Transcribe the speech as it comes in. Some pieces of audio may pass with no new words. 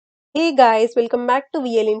Hey guys, welcome back to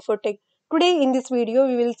VL InfoTech. Today in this video,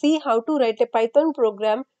 we will see how to write a Python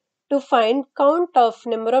program to find count of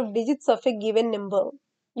number of digits of a given number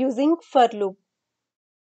using for loop.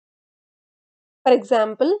 For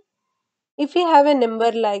example, if we have a number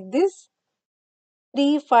like this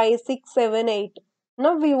 3, 5, 6, 7, 8.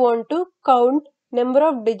 Now we want to count number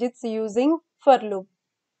of digits using for loop.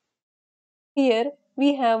 Here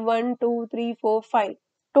we have 1, 2, 3, 4, 5.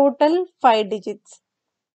 Total 5 digits.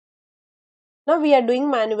 Now we are doing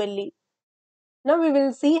manually. Now we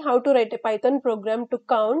will see how to write a Python program to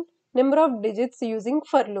count number of digits using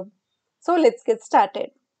for loop. So let's get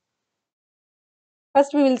started.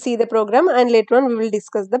 First we will see the program and later on we will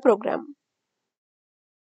discuss the program.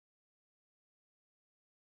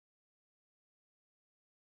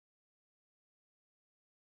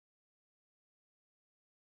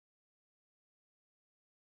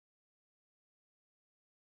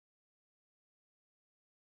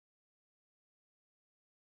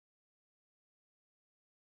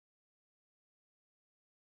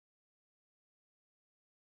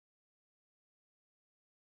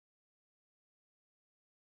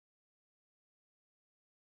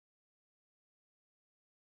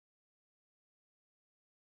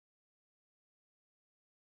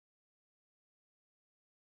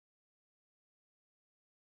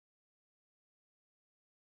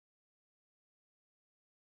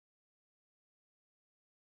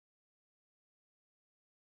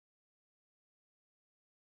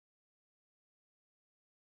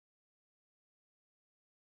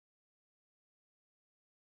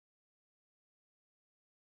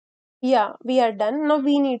 Yeah, we are done. Now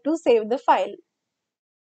we need to save the file.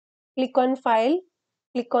 Click on file,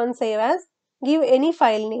 click on save as, give any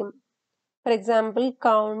file name. For example,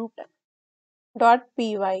 count.py.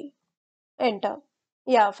 Enter.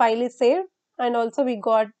 Yeah, file is saved and also we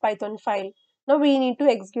got Python file. Now we need to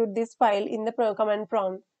execute this file in the command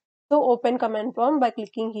prompt. So open command prompt by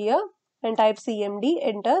clicking here and type cmd,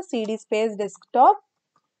 enter cd space desktop.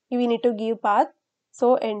 We need to give path.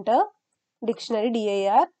 So enter dictionary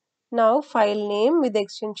dir. Now file name with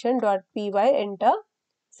extension .py, enter.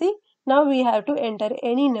 See, now we have to enter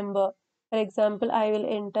any number. For example, I will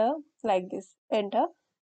enter like this, enter.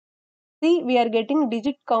 See, we are getting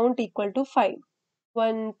digit count equal to 5.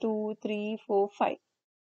 1, 2, 3, 4, 5.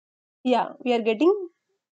 Yeah, we are getting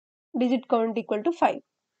digit count equal to 5.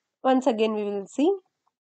 Once again, we will see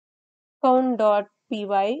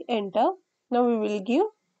count.py, enter. Now we will give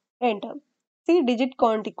enter. See, digit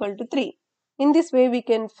count equal to 3. In this way, we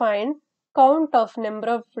can find count of number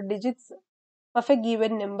of digits of a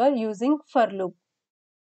given number using for loop.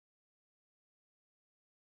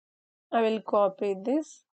 I will copy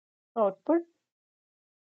this output.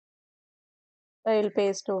 I will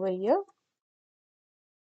paste over here.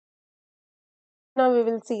 Now we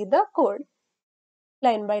will see the code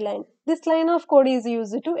line by line. This line of code is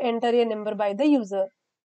used to enter a number by the user.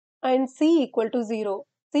 And c equal to 0.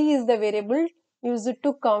 C is the variable used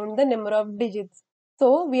to count the number of digits.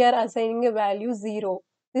 So we are assigning a value 0.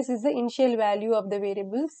 This is the initial value of the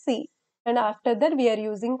variable c. And after that we are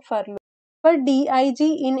using for loop. For dig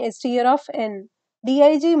in str of n,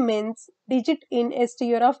 dig means digit in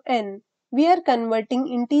str of n. We are converting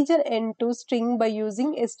integer n to string by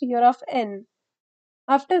using str of n.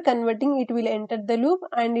 After converting, it will enter the loop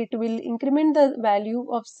and it will increment the value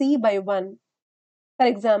of c by 1. For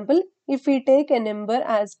example, if we take a number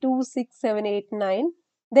as 2, 6, 7, 8, 9,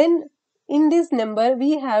 then in this number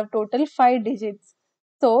we have total 5 digits.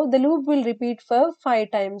 So the loop will repeat for 5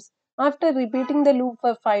 times. After repeating the loop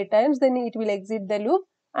for 5 times, then it will exit the loop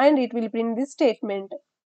and it will print this statement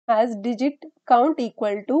as digit count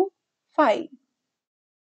equal to 5.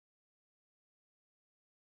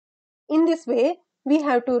 In this way, we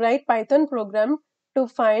have to write Python program to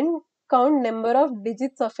find count number of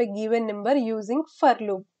digits of a given number using for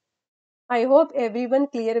loop. I hope everyone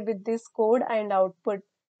clear with this code and output.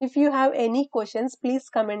 If you have any questions, please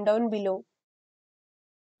comment down below.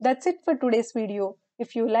 That's it for today's video.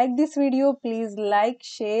 If you like this video, please like,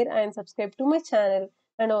 share and subscribe to my channel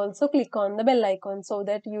and also click on the bell icon so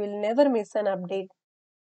that you will never miss an update.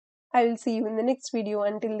 I will see you in the next video.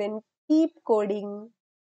 Until then, keep coding.